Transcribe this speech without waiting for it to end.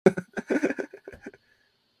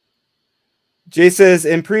Jay says,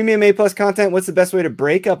 in premium A plus content, what's the best way to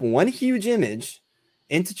break up one huge image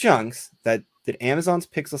into chunks that Amazon's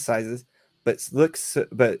pixel sizes, but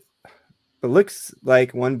looks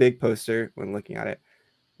like one big poster when looking at it?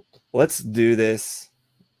 Let's do this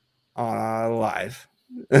live.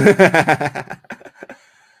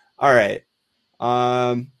 All right.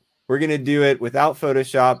 We're gonna do it without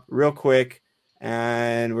Photoshop, real quick,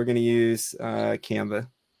 and we're gonna use Canva.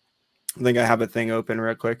 I think I have a thing open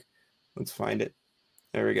real quick. Let's find it.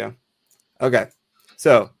 There we go. Okay.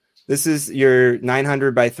 So this is your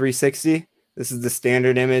 900 by 360. This is the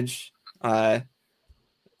standard image.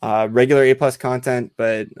 Regular A plus content,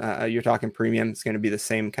 but you're talking premium. It's going to be the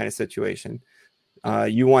same kind of situation.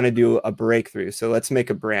 You want to do a breakthrough. So let's make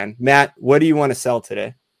a brand. Matt, what do you want to sell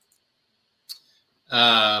today?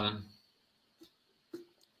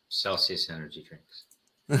 Celsius energy drinks.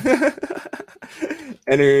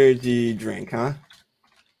 Energy drink, huh?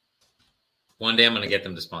 One day I'm going to get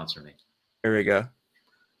them to sponsor me. Here we go.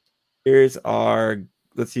 Here's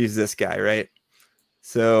let's use this guy, right?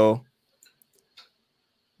 So,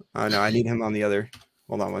 oh no, I need him on the other.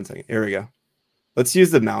 Hold on one second. Here we go. Let's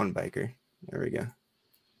use the mountain biker. There we go.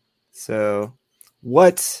 So,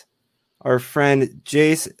 what our friend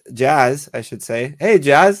Jazz, I should say. Hey,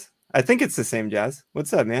 Jazz. I think it's the same Jazz.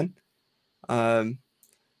 What's up, man?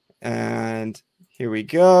 And here we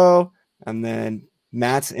go. And then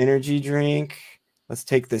Matt's energy drink. Let's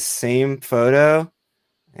take the same photo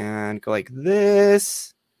and go like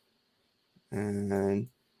this. And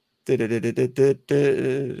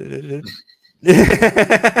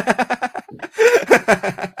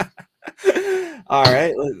all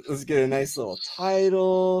right, let's get a nice little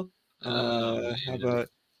title. How about,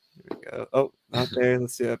 here we go. Oh, not there.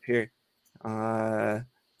 Let's do it up here.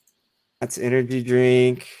 That's energy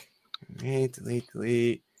drink. All right,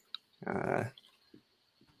 delete.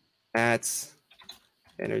 That's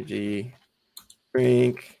energy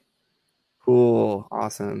drink. Cool,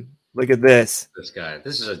 awesome. Look at this. This guy.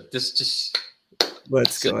 This just.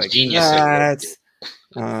 Let's go like that.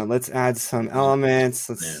 Let's add some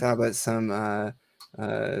elements. How about some?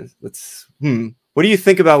 What do you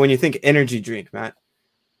think about when you think energy drink, Matt?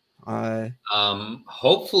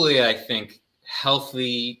 Hopefully, I think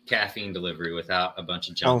healthy caffeine delivery without a bunch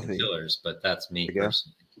of junk and fillers. But that's me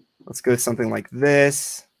personally. Let's go something like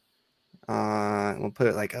this. We'll put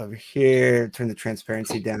it like over here. Turn the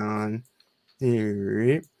transparency down.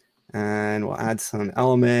 And we'll add some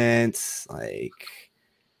elements like,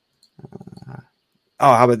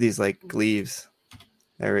 how about these like leaves?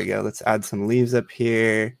 There we go. Let's add some leaves up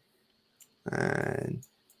here and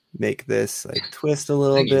make this like twist a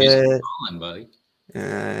little bit. Buddy.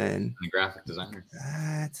 And I'm a graphic designer.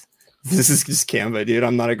 This is just Canva, dude.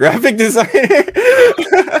 I'm not a graphic designer.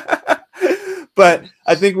 But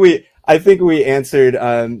I think we answered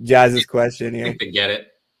Jazz's question here. I think they get it.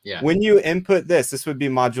 Yeah. When you input this would be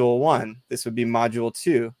module 1. This would be module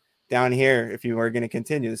 2. Down here, if you are going to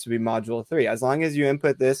continue, this would be module 3. As long as you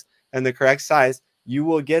input this and the correct size, you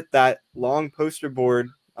will get that long poster board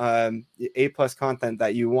A plus content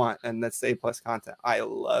that you want, and that's the A plus content. I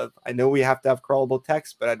know we have to have crawlable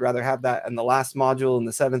text, but I'd rather have that in the last module, in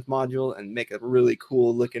the 7th module, and make a really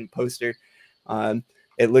cool looking poster.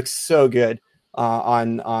 It looks so good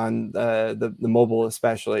on the mobile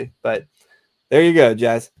especially, but there you go,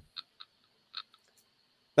 Jazz.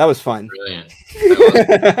 That was fun. Brilliant.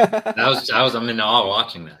 I'm in awe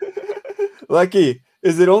watching that. Lucky.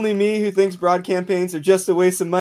 Is it only me who thinks broad campaigns are just a waste of money?